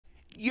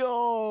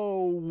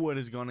Yo, what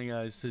is going on,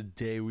 guys?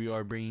 Today we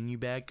are bringing you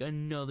back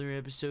another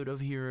episode of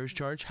Heroes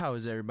Charge. How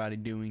is everybody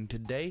doing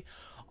today?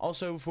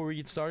 Also, before we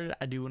get started,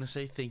 I do want to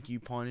say thank you,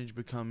 Pawnage,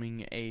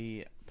 becoming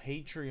a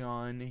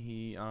Patreon.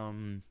 He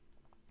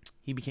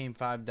became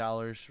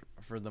 $5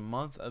 for the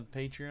month of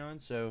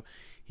Patreon, so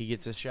he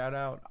gets a shout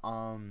out.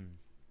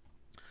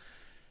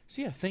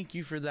 So yeah, thank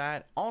you for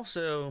that.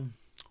 Also,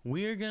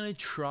 we are gonna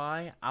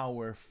try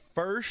our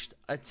first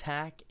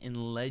attack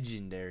in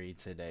Legendary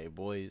today,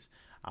 boys.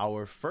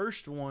 Our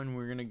first one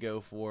we're gonna go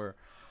for.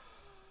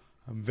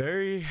 I'm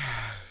very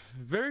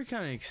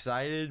kind of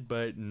excited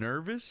but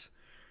nervous.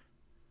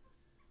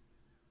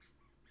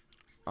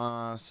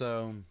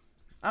 So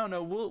I don't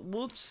know.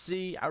 We'll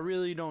see. I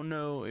really don't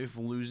know if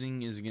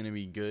losing is gonna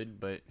be good,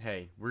 but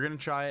hey, we're gonna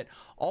try it.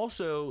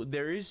 Also,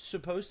 there is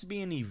supposed to be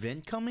an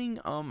event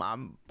coming.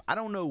 I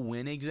don't know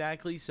when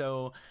exactly,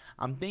 so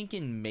I'm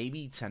thinking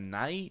maybe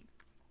tonight.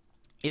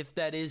 If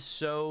that is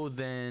so,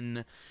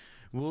 then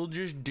we'll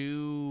just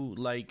do,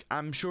 like,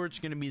 I'm sure it's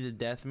going to be the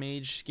Death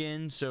Mage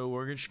skin, so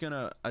we're just going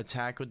to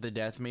attack with the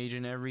Death Mage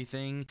and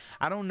everything.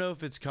 I don't know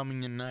if it's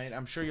coming tonight.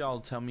 I'm sure y'all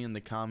will tell me in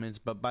the comments,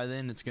 but by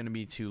then it's going to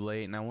be too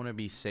late, and I want to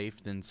be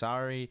safe than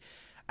sorry.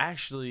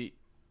 Actually,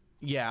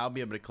 yeah, I'll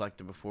be able to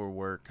collect it before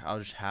work. I'll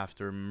just have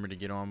to remember to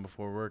get on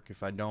before work.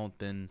 If I don't,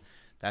 then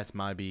that's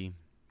my B.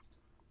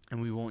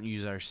 And we won't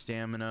use our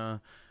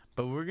stamina,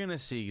 but we're going to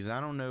see, because I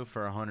don't know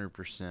for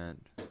 100%.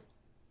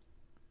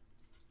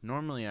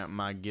 Normally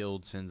my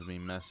guild sends me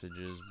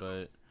messages,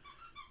 but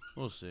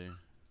we'll see.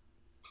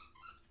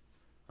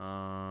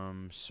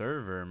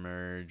 Server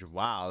merge.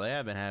 Wow, they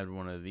haven't had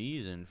one of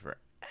these in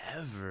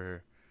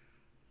forever.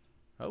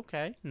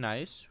 Okay,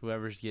 nice.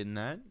 Whoever's getting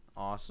that,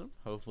 awesome.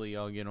 Hopefully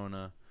y'all get on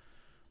a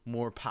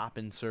more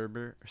poppin'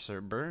 server.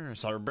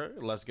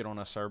 Let's get on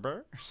a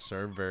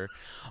server.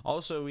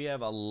 Also, we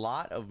have a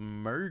lot of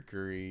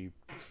mercury.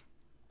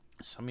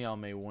 Some of y'all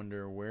may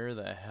wonder, where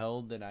the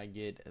hell did I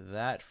get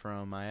that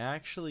from? I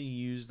actually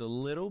used a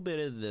little bit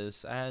of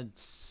this. I had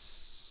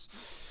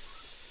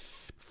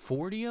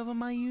 40 of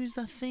them I used,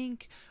 I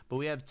think. But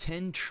we have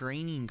 10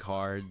 training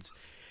cards.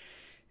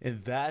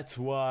 And that's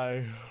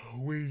why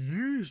we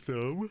used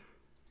them.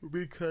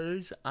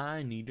 Because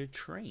I need to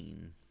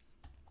train.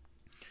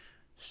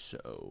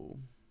 So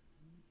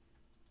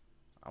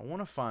I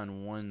want to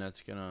find one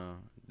that's gonna...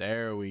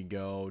 There we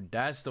go.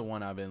 That's the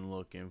one I've been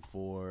looking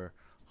for.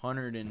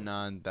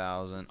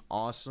 109,000.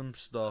 Awesome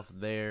stuff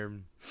there.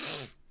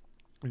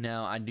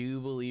 Now, I do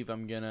believe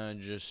I'm gonna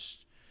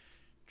just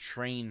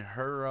train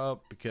her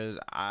up because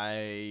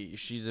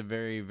she's a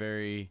very,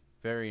 very,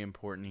 very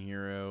important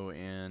hero,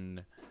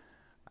 and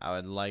I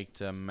would like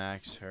to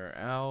max her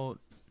out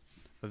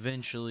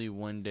eventually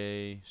one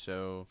day.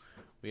 So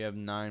we have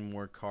 9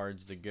 more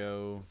cards to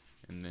go,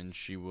 and then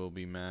she will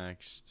be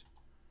maxed.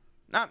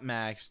 Not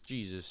maxed,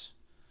 Jesus.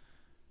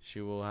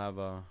 She will have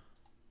a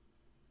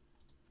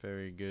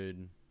very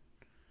good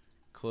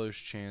close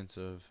chance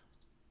of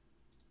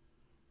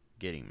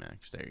getting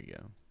maxed. There you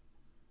go.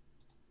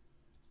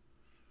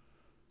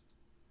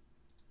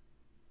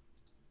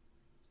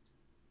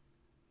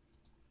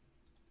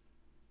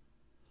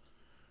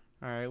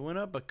 Alright, went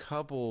up a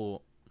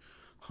couple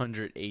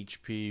 100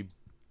 HP.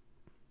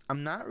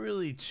 I'm not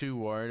really too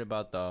worried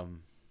about the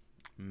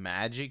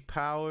magic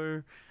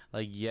power.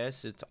 Like,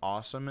 yes, it's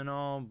awesome and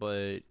all,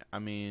 but I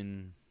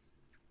mean,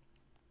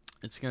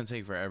 it's going to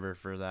take forever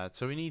for that.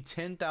 So we need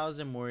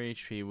 10,000 more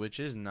HP,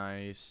 which is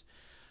nice.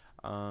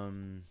 Of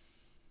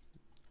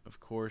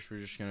course,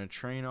 we're just going to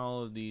train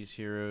all of these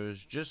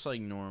heroes just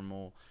like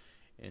normal.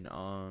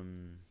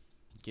 And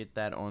get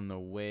that on the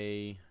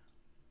way.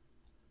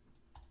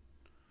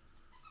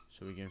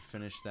 So we can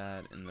finish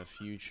that in the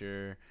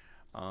future.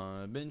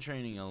 I've been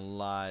training a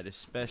lot,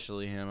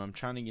 especially him. I'm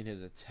trying to get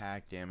his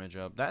attack damage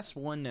up. That's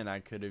one that I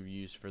could have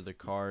used for the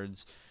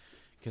cards,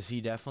 because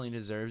he definitely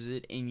deserves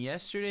it. And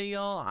yesterday,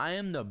 y'all, I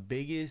am the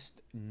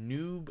biggest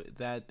noob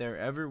that there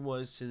ever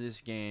was to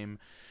this game.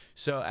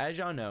 So, as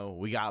y'all know,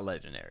 we got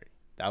Legendary.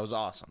 That was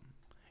awesome.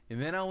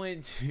 And then I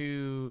went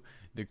to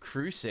the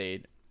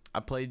Crusade.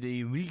 I played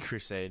the Elite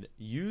Crusade,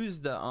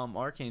 used the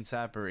Arcane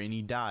Sapper, and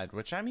he died.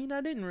 Which, I mean,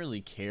 I didn't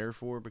really care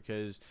for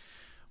because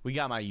we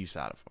got my use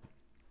out of him.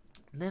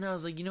 Then I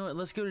was like, you know what,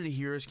 let's go to the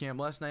Heroes Camp.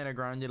 Last night I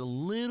grinded a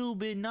little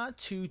bit, not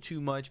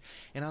too much,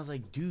 and I was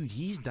like, dude,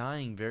 he's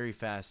dying very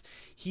fast.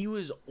 He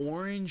was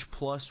orange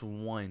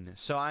 +1,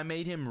 so I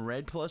made him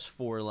red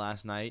 +4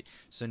 last night,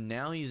 so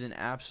now he's an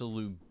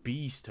absolute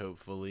beast,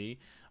 hopefully.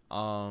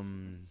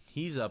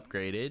 He's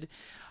upgraded.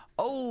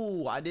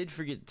 Oh, I did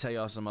forget to tell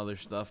y'all some other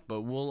stuff,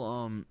 but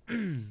we'll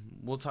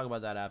we'll talk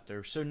about that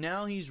after. So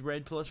now he's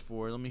red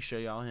 +4. Let me show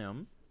y'all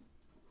him.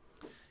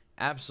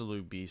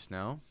 Absolute beast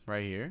now,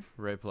 right here,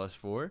 red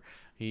 +4.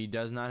 He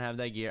does not have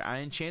that gear. I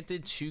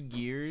enchanted 2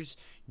 gears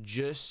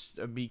just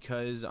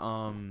because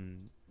I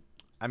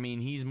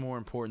mean, he's more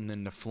important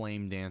than the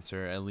Flame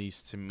Dancer, at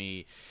least to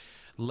me.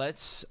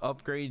 Let's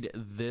upgrade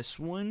this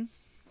one.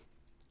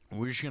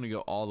 We're just gonna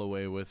go all the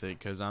way with it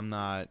because I'm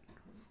not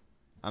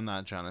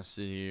trying to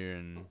sit here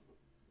and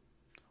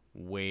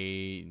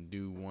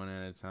do one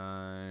at a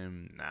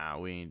time. Nah,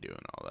 we ain't doing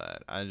all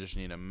that. I just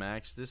need to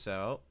max this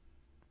out.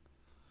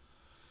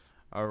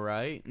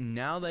 Alright,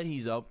 now that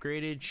he's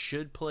upgraded,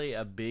 should play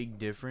a big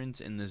difference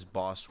in this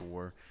boss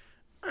war.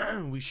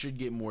 We should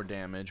get more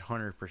damage,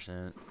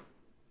 100%.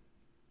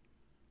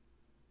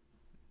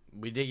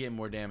 We did get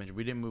more damage.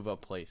 We didn't move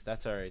up place.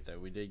 That's alright, though.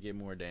 We did get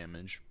more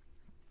damage.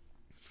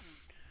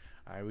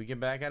 Alright, we get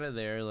back out of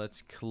there.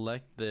 Let's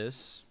collect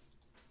this.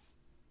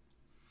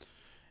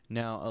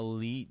 Now,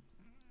 Elite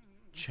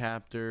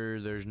Chapter,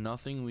 there's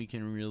nothing we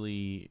can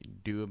really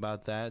do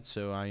about that,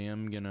 so I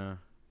am gonna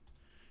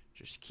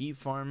just keep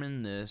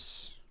farming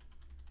this.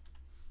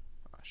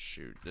 Oh,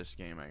 shoot, this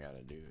game I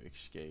gotta do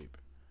escape.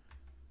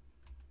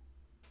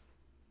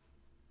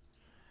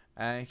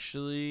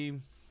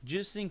 Actually,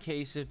 just in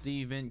case if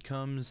the event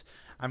comes,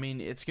 I mean,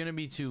 it's gonna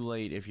be too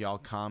late if y'all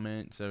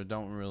comment, so it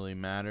don't really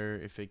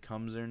matter if it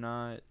comes or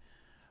not.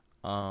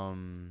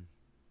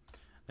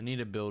 I need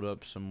to build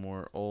up some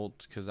more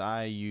ults because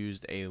I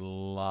used a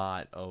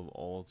lot of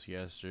ults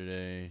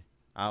yesterday.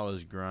 I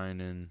was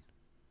grinding.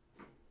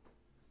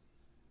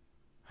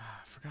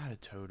 I forgot a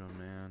totem,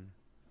 man.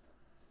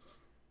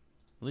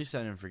 At least I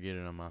didn't forget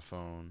it on my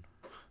phone.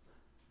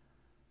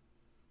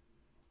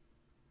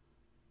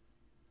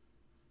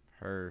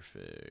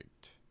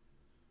 Perfect.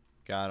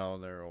 Got all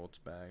their ults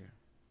back.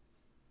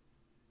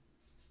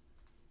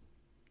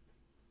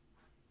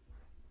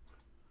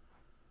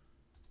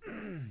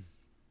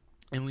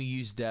 And we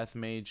use Death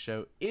Mage,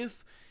 so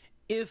if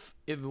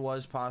it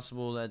was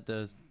possible that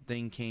the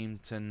thing came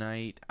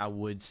tonight, I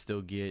would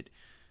still get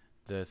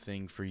the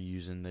thing for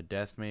using the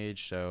Death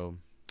Mage, so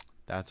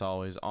that's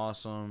always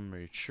awesome.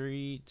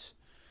 Retreat,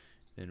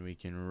 then we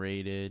can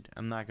raid it.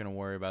 I'm not gonna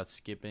worry about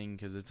skipping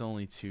because it's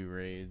only 2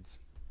 raids.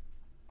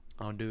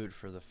 I'll do it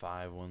for the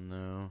 5 one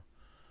though.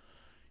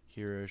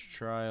 Heroes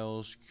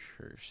Trials,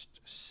 Cursed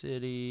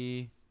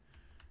City.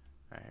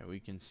 Alright, we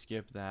can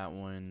skip that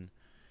one.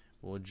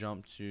 We'll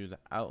jump to the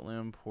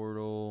Outland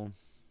Portal.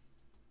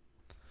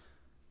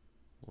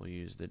 We'll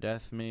use the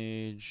Death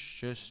Mage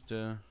just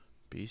to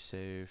be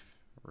safe.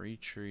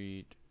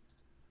 Retreat.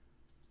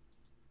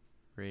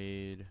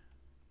 Raid.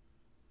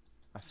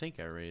 I think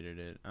I raided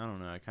it. I don't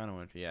know. I kind of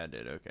went. Yeah, I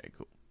did. Okay,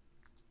 cool.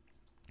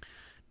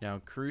 Now,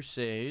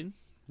 Crusade.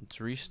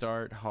 Let's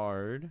restart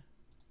hard.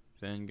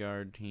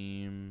 Vanguard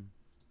team.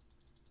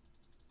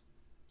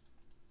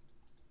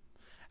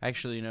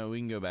 Actually, no, we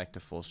can go back to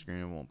full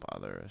screen. It won't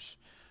bother us.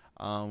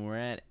 We're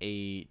at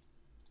 8.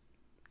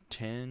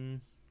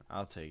 10.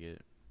 I'll take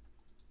it.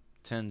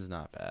 10's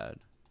not bad.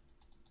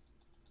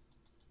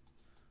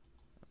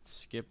 Let's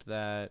skip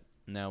that.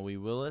 Now we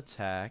will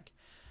attack.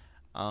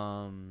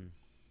 I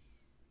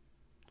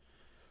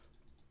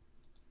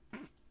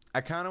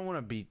kind of want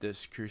to beat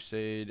this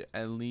Crusade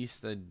at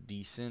least a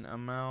decent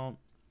amount.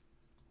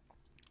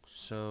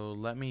 So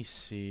let me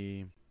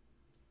see.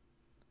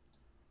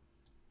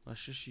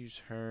 Let's just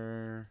use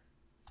her,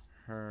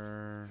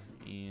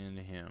 and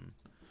him.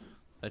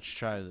 Let's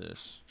try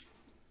this.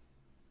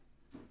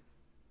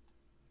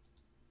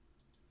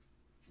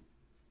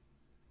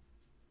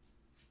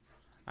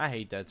 I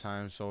hate that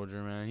Time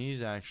Soldier, man.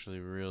 He's actually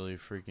really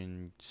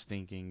freaking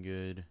stinking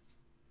good.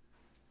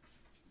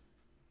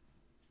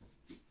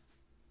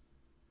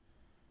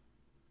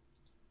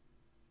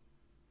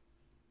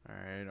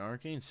 Alright,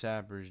 Arcane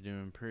Sapper's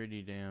doing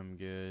pretty damn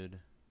good.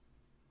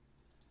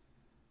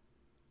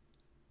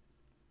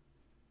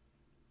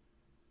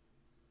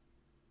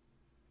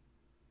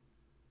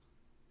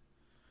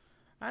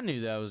 I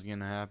knew that was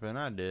gonna happen.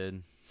 I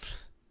did.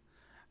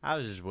 I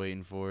was just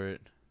waiting for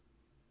it.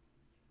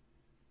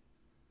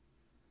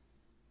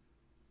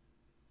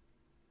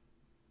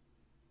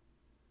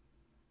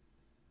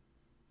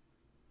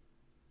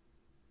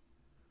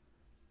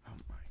 Oh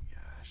my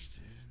gosh,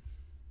 dude.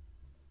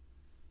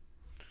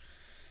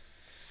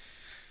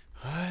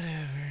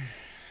 Whatever.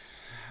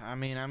 I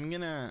mean, I'm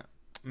gonna...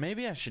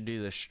 Maybe I should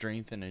do the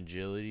Strength and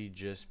Agility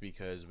just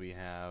because we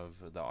have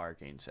the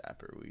Arcane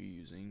Sapper we're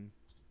using.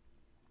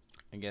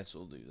 I guess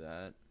we'll do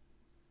that.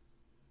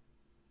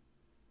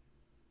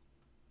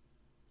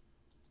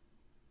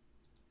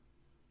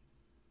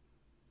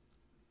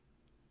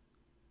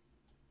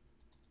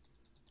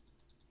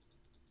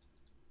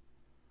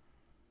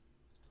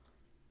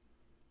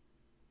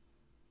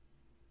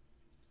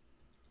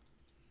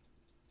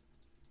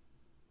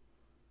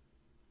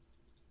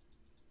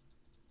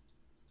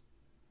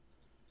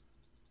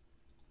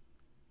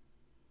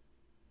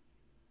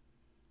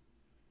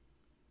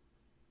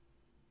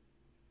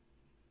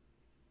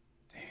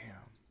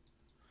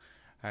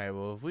 Alright,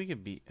 well, if we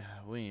could beat...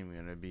 we ain't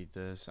gonna beat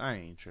this. I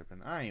ain't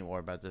tripping. I ain't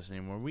worried about this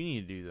anymore. We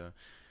need to do the...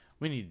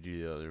 We need to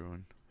do the other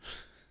one.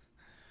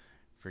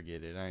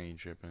 Forget it. I ain't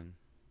tripping.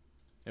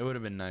 It would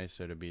have been nice,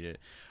 though, to beat it.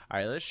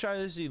 Alright, let's try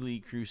this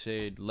Elite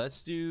Crusade.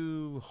 Let's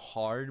do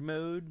hard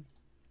mode.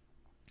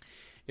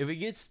 If it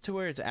gets to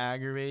where it's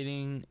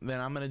aggravating, then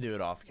I'm gonna do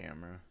it off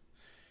camera.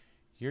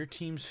 Your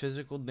team's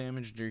physical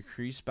damage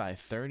decreased by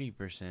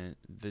 30%.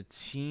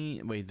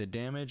 The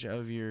damage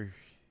of your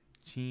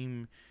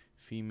team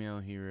Female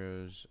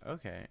heroes.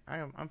 Okay,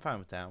 I'm fine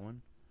with that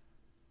one.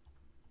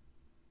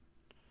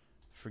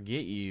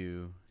 Forget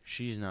you.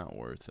 She's not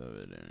worth of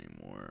it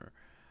anymore.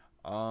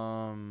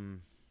 I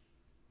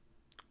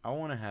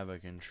want to have a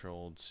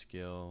controlled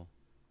skill.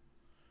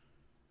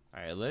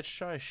 Alright, let's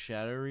try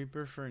Shadow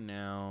Reaper for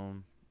now.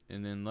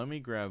 And then let me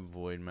grab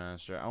Void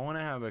Master. I want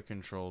to have a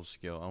controlled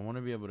skill. I want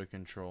to be able to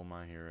control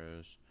my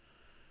heroes.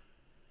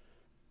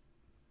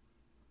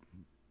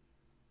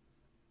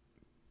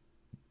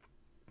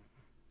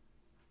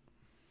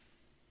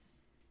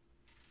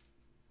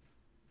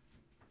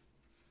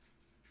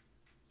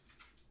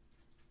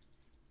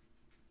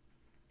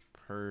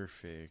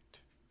 Perfect.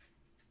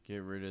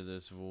 Get rid of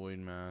this Void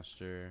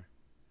Master.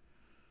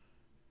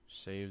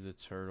 Save the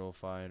Turtle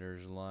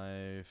Fighter's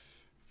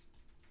life.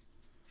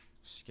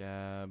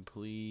 Scab,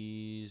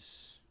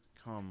 please.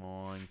 Come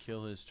on,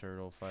 kill his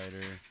Turtle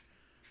Fighter.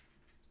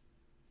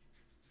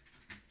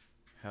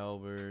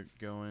 Halbert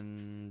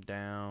going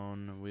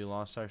down. We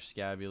lost our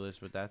Scabulus,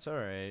 but that's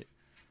alright.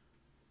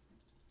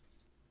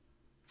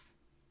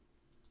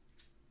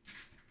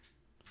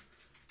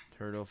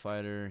 Turtle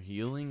Fighter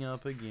healing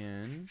up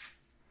again.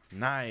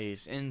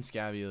 Nice. And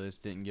Scabulus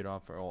didn't get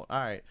off our ult.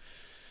 Alright.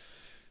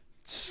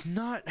 It's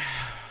not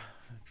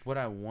what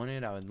I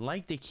wanted. I would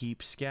like to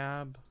keep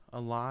Scab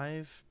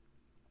alive,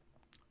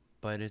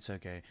 but it's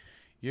okay.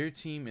 Your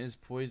team is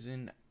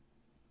poisoned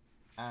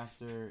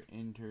after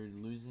entered,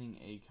 losing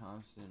a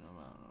constant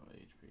amount of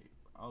HP.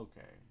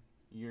 Okay.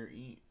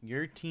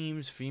 Your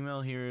team's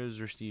female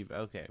heroes receive.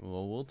 Okay,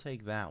 well, we'll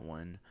take that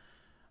one.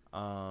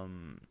 I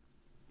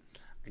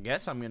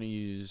guess I'm gonna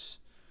use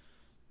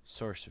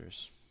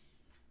sorcerers.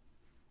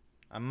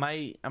 I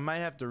might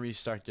have to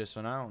restart this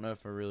one. I don't know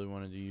if I really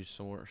wanted to use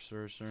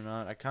sorcerers or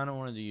not. I kind of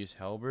wanted to use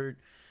Halbert,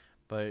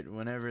 but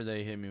whenever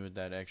they hit me with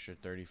that extra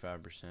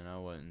 35%, I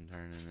wasn't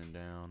turning it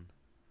down.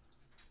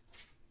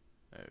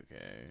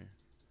 Okay.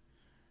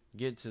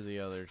 Get to the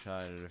other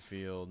side of the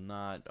field,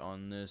 not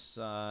on this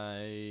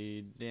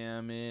side.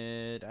 Damn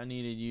it. I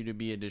needed you to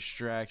be a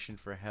distraction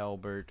for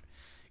Halbert.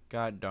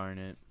 God darn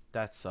it.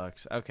 That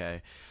sucks.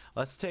 Okay.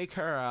 Let's take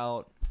her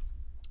out.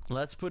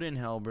 Let's put in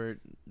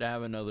Halbert to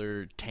have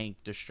another tank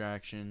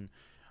distraction.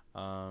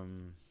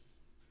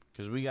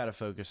 Because we got to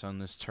focus on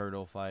this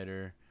Turtle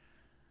Fighter.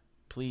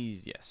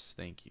 Please, yes.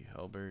 Thank you,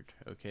 Halbert.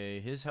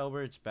 Okay, his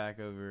Halbert's back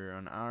over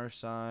on our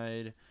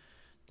side.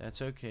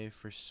 That's okay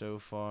for so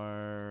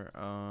far.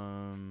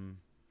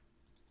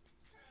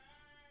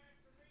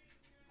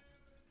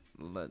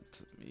 Let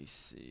me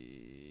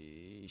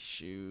see.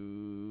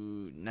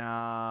 Shoot.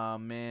 Nah,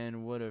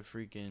 man. What a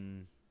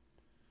freaking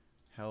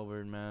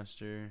Halbert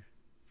Master.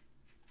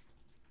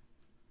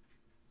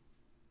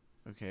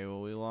 Okay,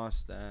 well, we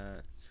lost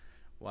that.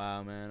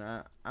 Wow,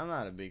 man. I'm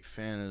not a big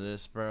fan of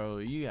this, bro.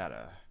 You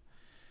gotta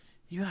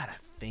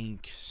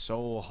think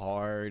so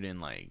hard in,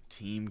 like,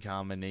 team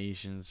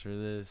combinations for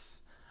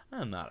this.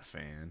 I'm not a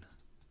fan.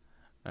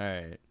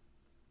 Alright.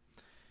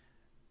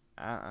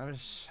 I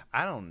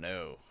don't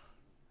know.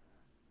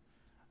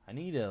 I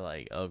need to,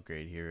 like,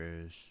 upgrade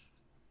heroes.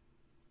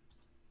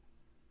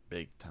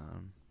 Big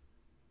time.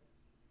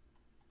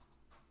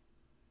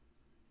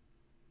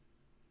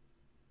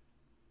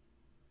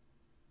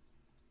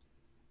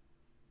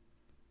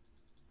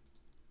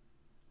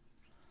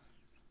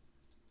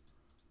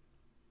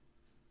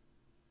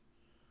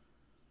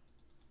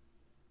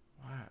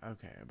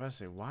 Okay, I'm about to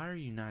say, why are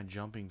you not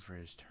jumping for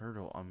his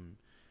turtle?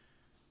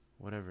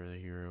 Whatever the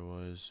hero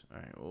was.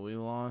 Alright, well, we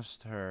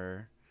lost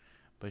her,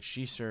 but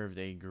she served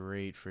a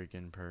great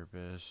freaking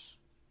purpose.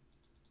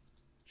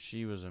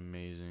 She was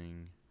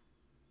amazing.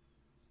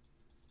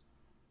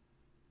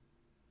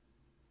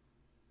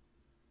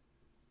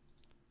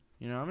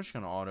 You know, I'm just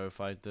gonna auto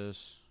fight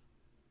this.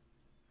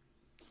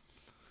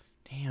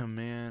 Damn,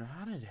 man,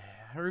 how did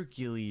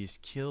Hercules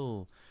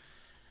kill?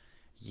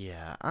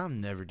 Yeah, I'm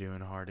never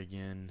doing hard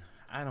again.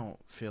 I don't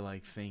feel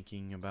like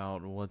thinking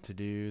about what to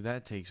do.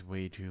 That takes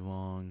way too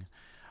long.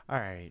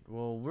 Alright,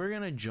 well, we're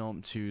going to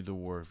jump to the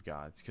War of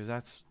Gods, because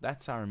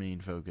that's our main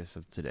focus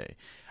of today.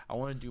 I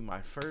want to do my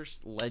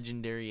first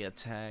legendary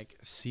attack,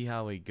 see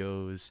how it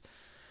goes.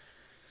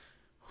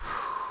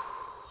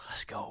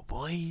 Let's go,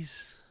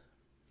 boys.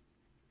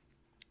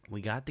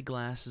 We got the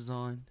glasses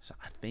on, so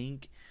I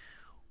think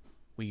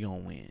we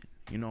gonna win.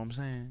 You know what I'm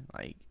saying?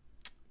 Like,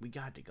 we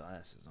got the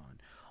glasses on.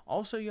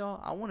 Also,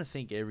 y'all, I want to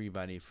thank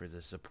everybody for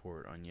the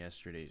support on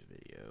yesterday's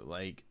video.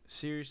 Like,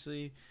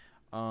 seriously,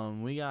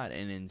 we got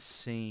an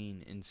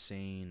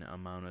insane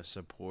amount of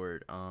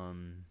support.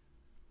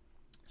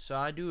 So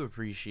I do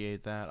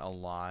appreciate that a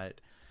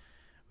lot.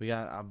 We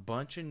got a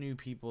bunch of new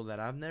people that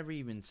I've never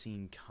even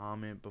seen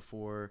comment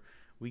before.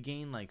 We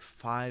gained like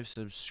 5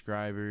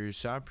 subscribers,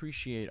 so I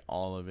appreciate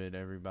all of it,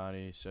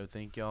 everybody. So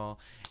thank y'all.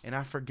 And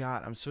I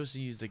forgot, I'm supposed to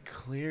use the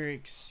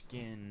cleric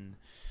skin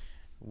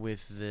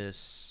with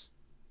this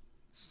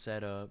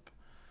setup.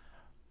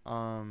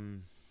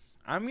 I'm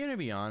gonna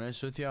be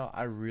honest with y'all.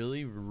 I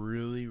really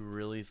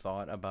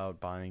thought about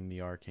buying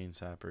the Arcane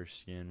Sapper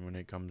skin when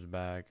it comes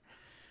back.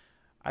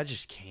 I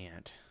just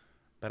can't.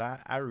 But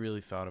I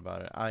really thought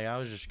about it. I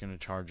was just going to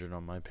charge it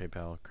on my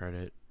PayPal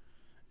credit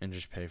and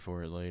just pay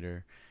for it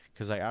later.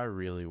 Because, like, I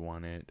really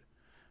want it.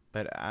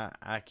 But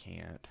I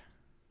can't.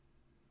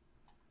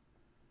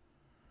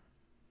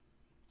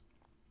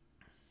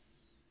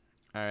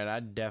 Alright, I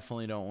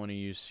definitely don't want to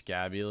use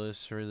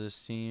Scabulous for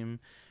this team.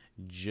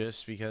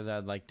 Just because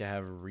I'd like to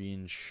have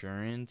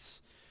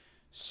reinsurance.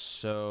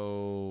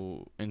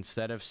 So,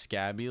 instead of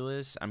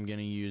Scabulous, I'm going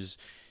to use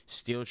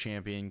Steel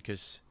Champion.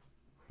 Because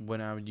when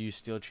I would use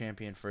Steel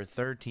Champion for a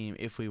third team,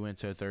 if we went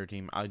to a third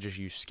team, I'll just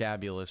use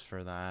Scabulous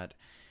for that.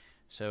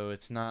 So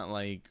it's not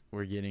like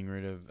we're getting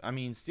rid of... I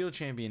mean, Steel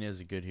Champion is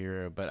a good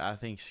hero, but I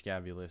think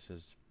Scabulous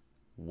is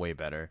way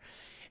better.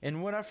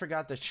 And what I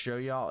forgot to show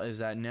y'all is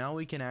that now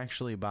we can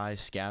actually buy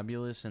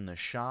Scabulous in the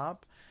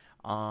shop.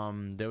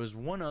 There was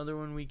one other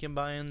one we can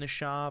buy in the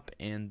shop,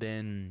 and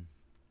then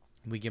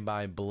we can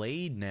buy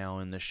Blade now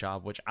in the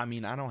shop, which, I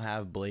mean, I don't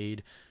have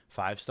Blade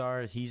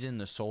 5-star. He's in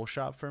the soul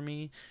shop for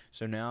me,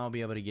 so now I'll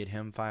be able to get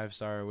him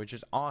 5-star, which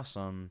is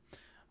awesome.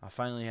 I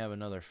finally have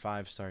another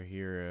 5-star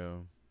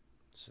hero.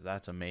 So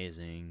that's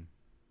amazing.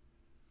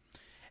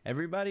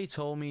 Everybody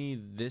told me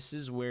this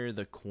is where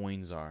the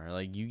coins are.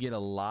 Like, you get a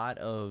lot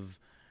of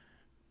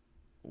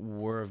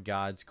War of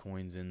Gods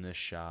coins in this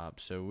shop.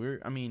 So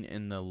I mean,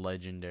 in the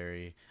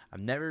legendary.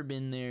 I've never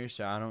been there,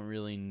 so I don't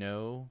really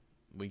know.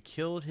 We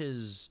killed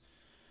his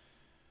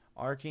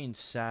Arcane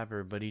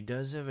Sapper, but he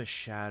does have a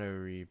Shadow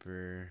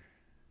Reaper.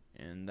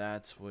 And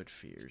that's what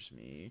fears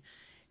me.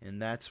 And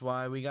that's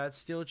why we got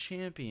Steel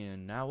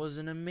Champion. That was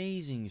an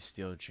amazing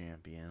Steel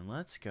Champion.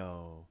 Let's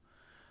go.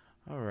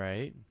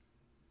 Alright.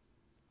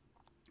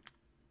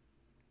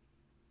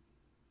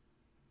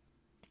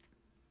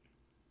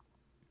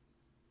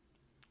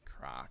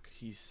 Croc.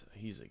 He's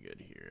a good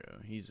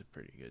hero. He's a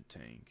pretty good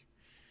tank.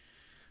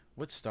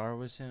 What star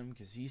was him?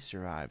 Because he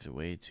survived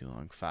way too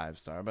long.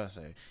 5-star. I'm about to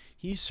say,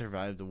 he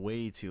survived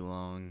way too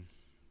long.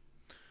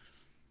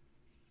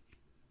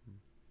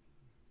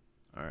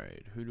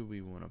 Alright, who do we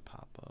want to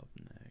pop up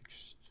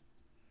next?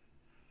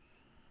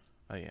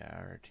 Oh yeah,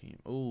 our team.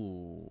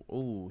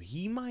 Oh,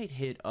 he might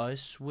hit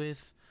us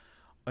with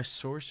a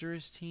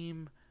sorceress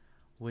team,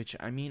 which,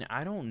 I mean,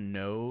 I don't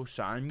know.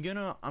 So I'm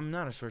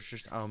not a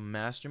sorceress, a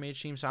master mage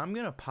team, so I'm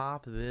gonna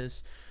pop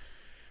this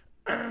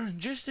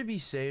just to be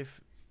safe,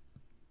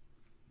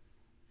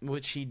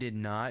 which he did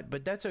not,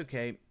 but that's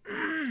okay.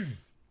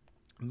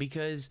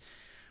 Because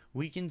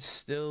we can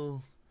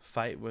still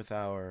fight with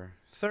our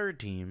third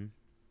team,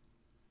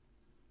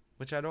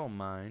 which I don't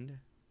mind.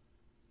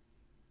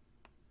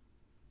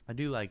 I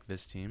do like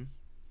this team.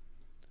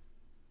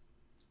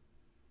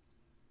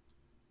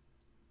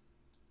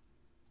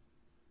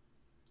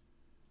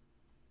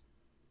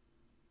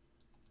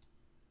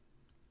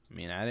 I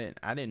mean,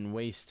 I didn't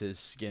waste his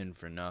skin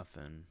for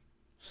nothing.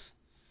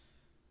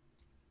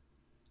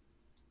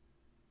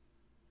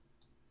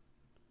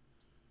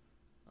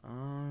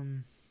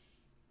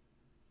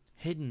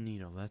 Hidden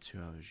Needle, that's who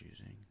I was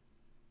using.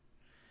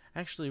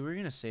 Actually, we're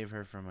going to save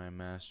her for my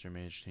Master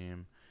Mage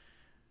team.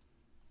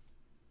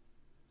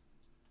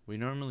 We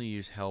normally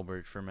use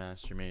Halberd for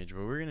Master Mage,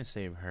 but we're going to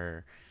save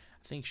her.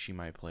 I think she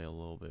might play a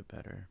little bit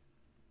better.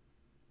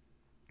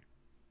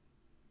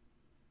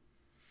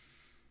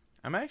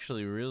 I'm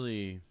actually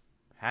really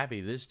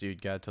happy this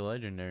dude got to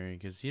Legendary,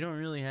 because you don't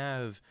really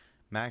have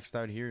maxed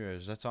out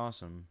heroes. That's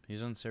awesome.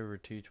 He's on server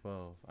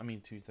 212. I mean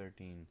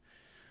 213.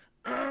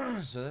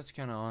 So that's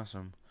kind of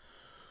awesome.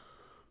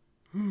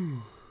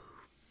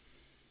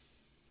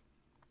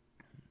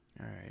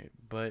 Alright,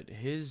 but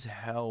his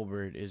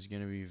Halberd is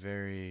going to be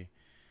very,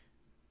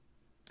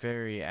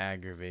 very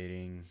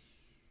aggravating.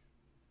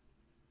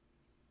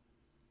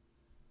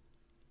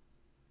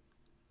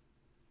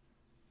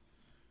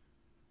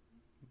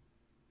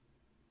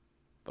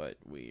 But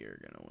we are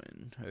going to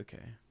win.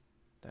 Okay,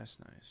 that's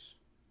nice.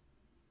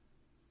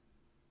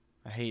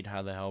 I hate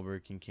how the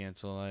Halberd can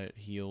cancel out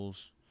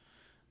heals.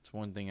 It's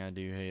one thing I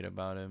do hate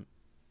about it.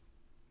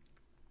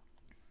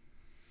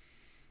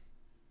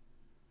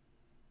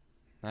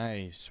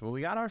 Nice. Well,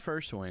 we got our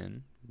first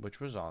win,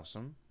 which was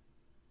awesome.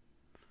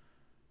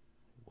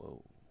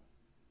 Whoa.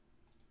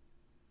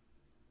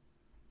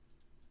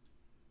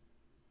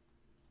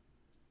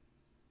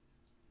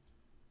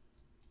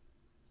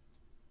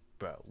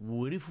 Bro,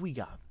 what if we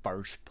got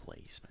first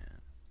place,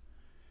 man?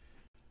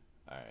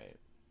 Alright.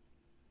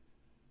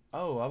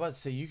 Oh, I was about to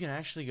say, you can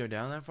actually go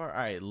down that far?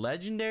 Alright,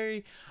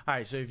 legendary.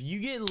 Alright, so if you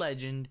get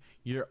legend,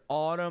 you're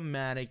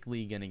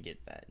automatically going to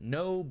get that.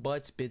 No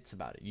buts, bits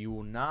about it. You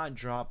will not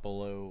drop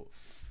below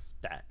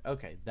that.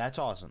 Okay, that's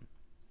awesome.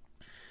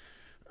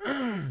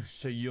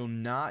 So you'll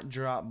not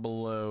drop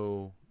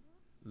below...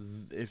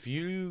 If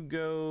you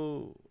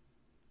go...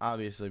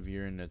 Obviously, if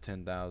you're in the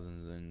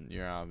 10,000s, then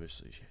you're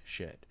obviously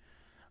shit.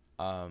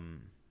 I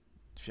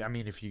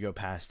mean, if you go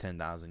past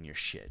 10,000, you're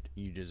shit.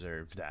 You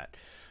deserve that.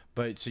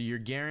 But so you're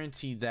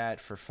guaranteed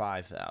that for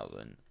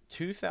 5,000.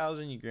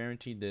 2,000, you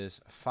guaranteed this.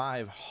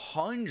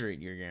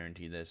 500, you're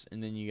guaranteed this.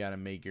 And then you got to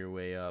make your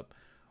way up.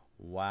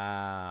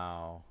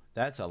 Wow.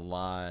 That's a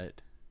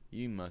lot.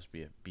 You must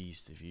be a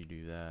beast if you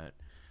do that.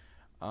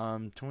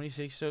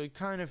 26. So it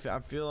kind of, I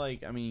feel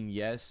like, I mean,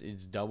 yes,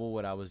 it's double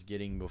what I was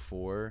getting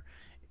before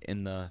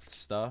in the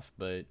stuff,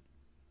 but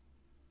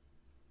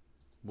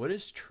what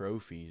does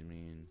trophies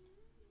mean?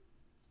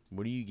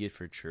 What do you get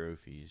for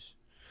trophies?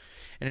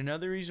 And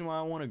another reason why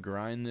I want to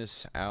grind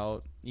this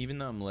out, even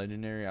though I'm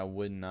legendary, I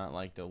would not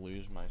like to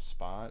lose my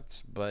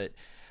spots, but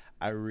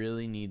I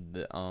really need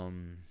the, I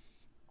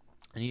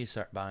need to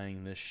start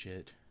buying this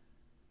shit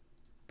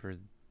for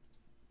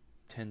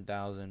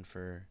 10,000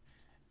 for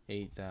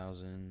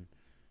 8,000.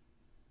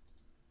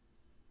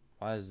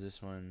 Why is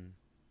this one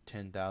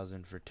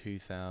 10,000 for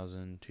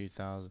 2,000?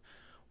 2,000.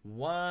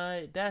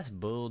 What? That's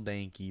bull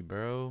danky,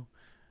 bro.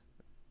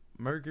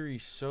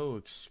 Mercury's so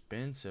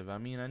expensive. I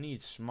mean, I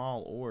need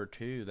small ore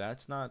too.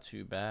 That's not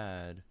too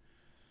bad.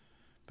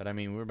 But I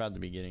mean, we're about to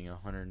be getting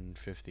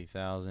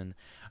 150,000.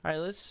 All right,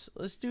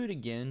 let's do it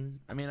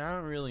again. I mean, I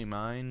don't really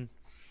mind.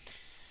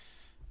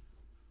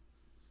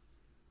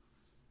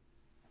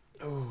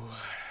 Oh,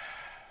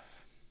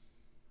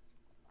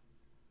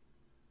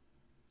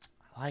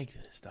 I like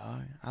this,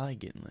 dog. I like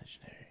getting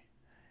legendary.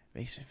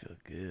 Makes me feel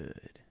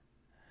good.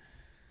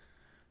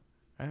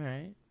 All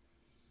right.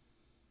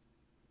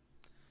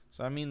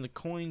 So I mean, the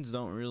coins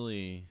don't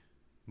really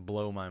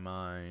blow my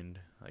mind.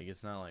 Like,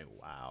 it's not like,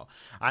 wow.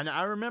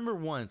 I remember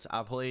once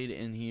I played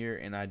in here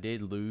and I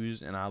did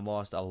lose and I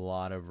lost a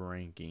lot of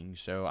ranking.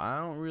 So I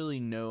don't really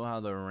know how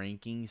the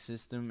ranking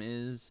system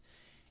is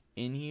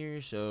in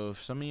here. So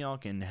if some of y'all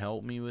can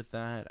help me with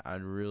that,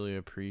 I'd really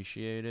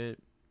appreciate it.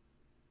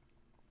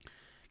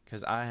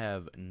 Because I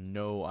have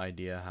no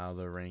idea how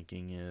the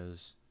ranking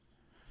is.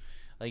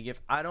 Like,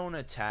 if I don't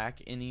attack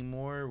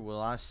anymore,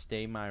 will I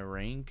stay my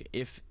rank?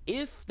 If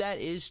that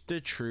is the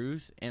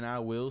truth, and I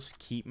will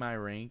keep my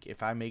rank,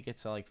 if I make it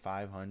to, like,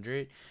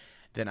 500,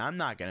 then I'm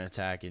not going to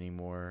attack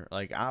anymore.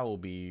 Like, I will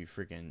be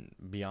freaking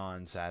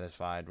beyond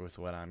satisfied with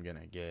what I'm going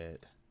to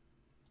get.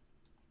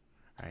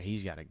 Alright,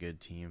 he's got a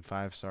good team.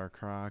 5-star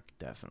Croc.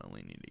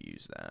 Definitely need to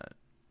use that.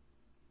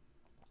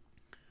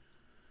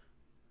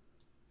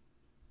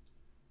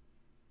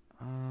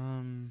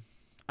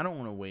 I don't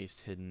want to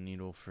waste Hidden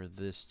Needle for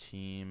this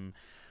team.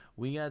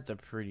 We got a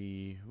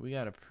pretty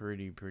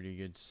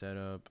good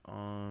setup.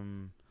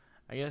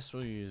 I guess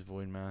we'll use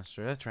Void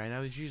Master. That's right, I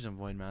was using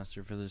Void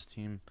Master for this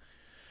team.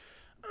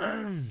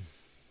 But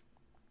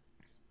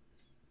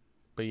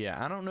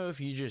yeah, I don't know if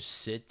you just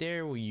sit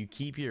there where you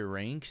keep your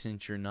rank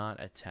since you're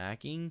not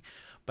attacking,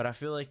 but I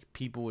feel like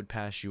people would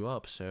pass you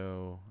up,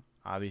 so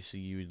obviously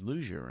you would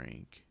lose your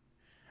rank.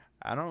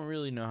 I don't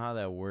really know how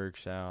that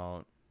works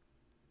out.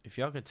 If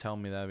y'all could tell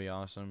me, that'd be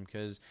awesome.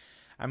 Because,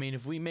 I mean,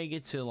 if we make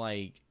it to,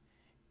 like,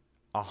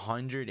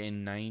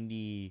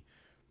 190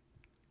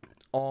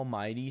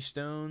 almighty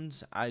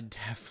stones, I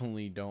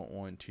definitely don't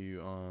want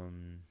to,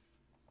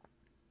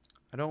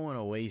 I don't want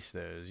to waste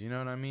those. You know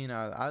what I mean?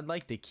 I'd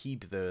like to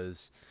keep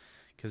those.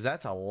 Because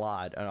that's a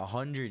lot.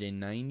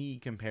 190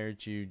 compared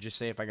to, just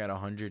say if I got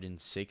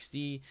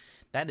 160,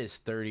 that is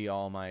 30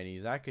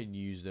 almighties. I could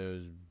use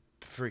those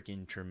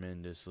freaking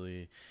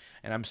tremendously.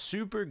 And I'm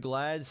super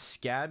glad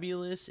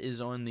Scabulous is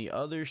on the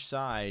other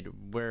side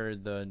where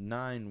the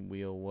 9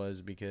 wheel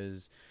was,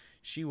 because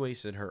she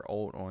wasted her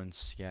ult on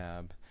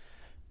Scab.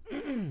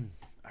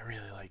 I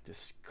really like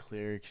this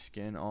cleric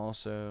skin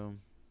also.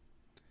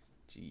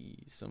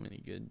 Jeez, so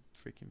many good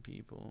freaking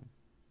people.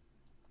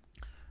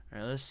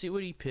 Alright, let's see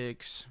what he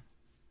picks.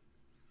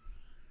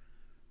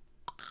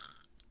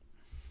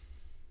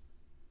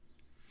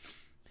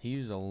 He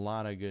used a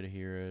lot of good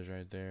heroes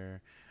right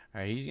there.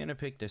 Alright, he's going to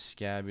pick the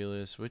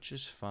Scabulous, which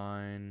is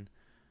fine.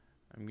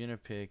 I'm going to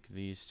pick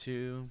these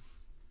two.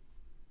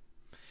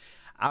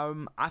 I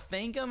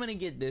think I'm going to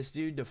get this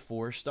dude to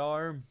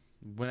 4-star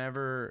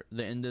whenever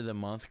the end of the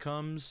month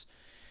comes.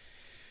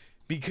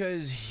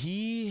 Because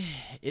he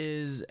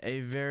is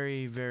a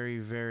very, very,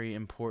 very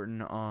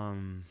important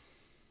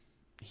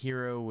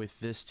hero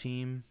with this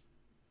team.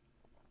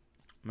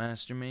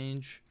 Master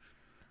Mage.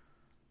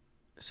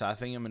 So I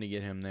think I'm going to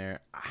get him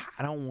there.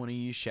 I don't want to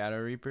use Shadow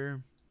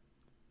Reaper.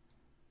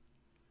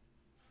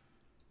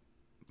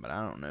 But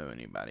I don't know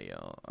anybody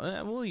else.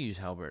 We'll use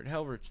Helbert.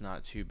 Helbert's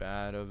not too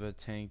bad of a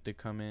tank to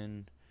come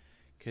in,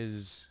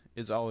 because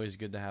it's always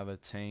good to have a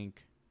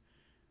tank.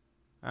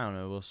 I don't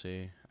know. We'll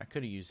see. I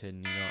could have used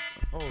Hidden Needle.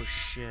 Oh,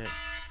 shit.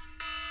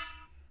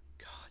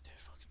 God, that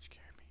fucking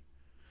scared me.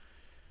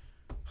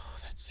 Oh,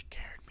 that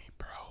scared me,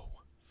 bro.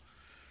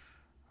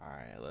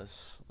 Alright,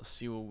 let's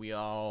see what we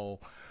all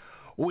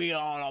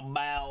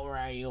about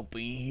right up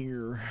in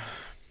here.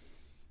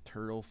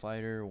 Turtle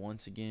Fighter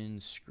once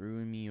again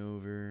screwing me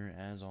over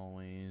as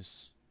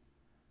always.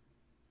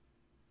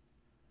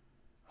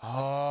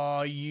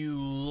 Oh,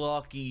 you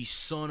lucky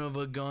son of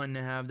a gun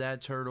to have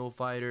that Turtle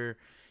Fighter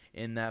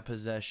in that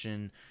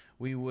possession.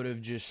 We would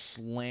have just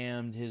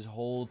slammed his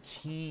whole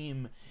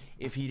team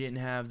if he didn't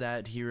have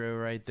that hero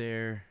right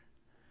there.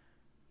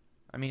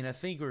 I mean, I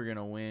think we're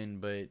gonna win,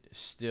 but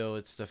still,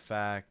 it's the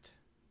fact.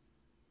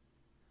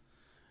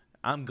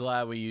 I'm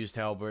glad we used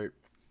Halbert.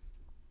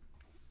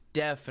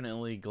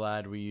 Definitely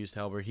glad we used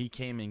Halbert. He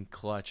came in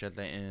clutch at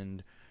the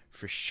end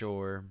for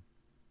sure.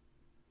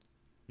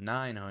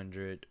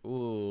 900.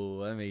 Ooh,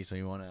 that makes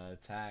me want to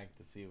attack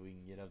to see if we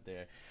can get up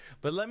there.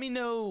 But let me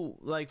know,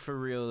 like, for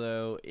real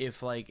though,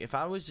 if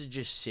I was to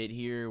just sit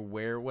here,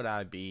 where would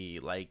I be?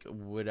 Like,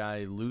 would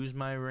I lose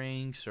my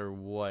ranks or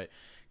what?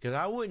 Because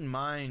I wouldn't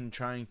mind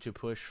trying to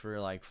push for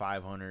like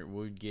 500.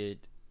 Would get,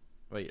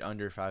 wait,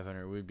 under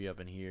 500. Would be up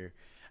in here.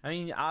 I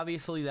mean,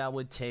 obviously that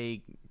would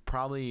take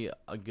probably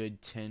a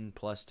good 10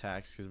 plus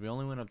tax because we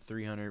only went up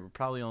 300. We're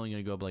probably only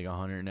gonna go up like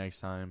 100 next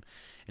time,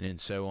 and then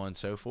so on and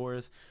so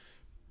forth.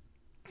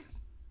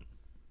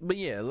 But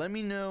yeah, let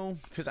me know,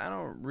 because I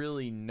don't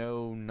really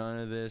know none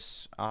of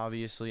this.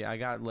 Obviously, I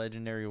got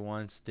legendary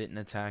once, didn't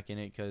attack in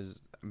it because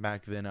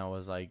back then I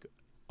was like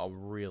a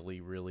really,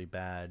 really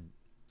bad.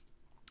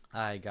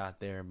 I got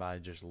there by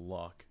just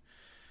luck,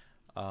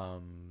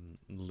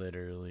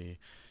 literally.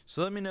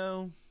 So let me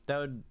know. That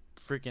would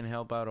freaking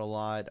help out a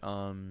lot.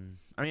 I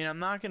mean, I'm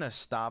not gonna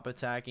stop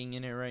attacking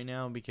in it right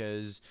now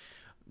because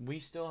we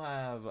still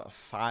have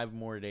 5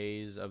 more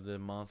days of the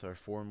month, or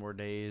 4 more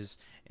days,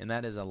 and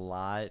that is a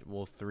lot.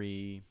 Well,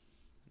 3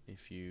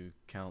 if you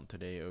count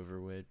today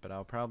over with, but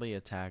I'll probably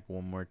attack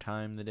one more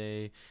time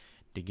today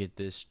to get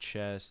this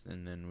chest,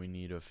 and then we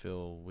need to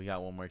fill, we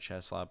got one more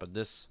chest slot, but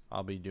this,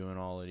 I'll be doing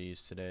all of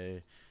these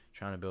today,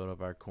 trying to build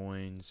up our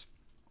coins.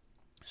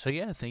 So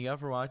yeah, thank y'all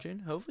for watching.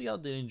 Hopefully y'all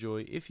did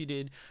enjoy. If you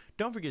did,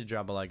 don't forget to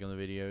drop a like on the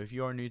video. If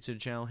you are new to the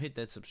channel, hit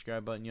that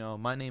subscribe button, y'all.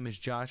 My name is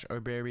Josh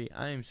Arbery.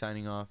 I am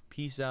signing off.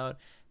 Peace out.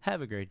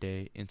 Have a great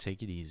day and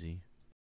take it easy.